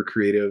illustrator,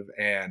 creative,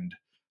 and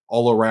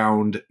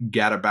all-around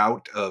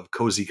gadabout of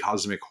cozy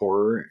cosmic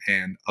horror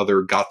and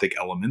other gothic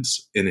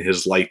elements in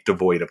his life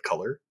devoid of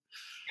color.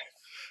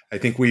 I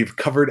think we've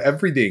covered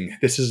everything.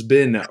 This has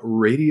been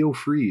Radio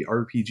Free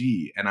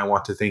RPG, and I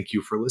want to thank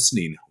you for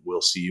listening. We'll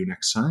see you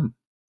next time.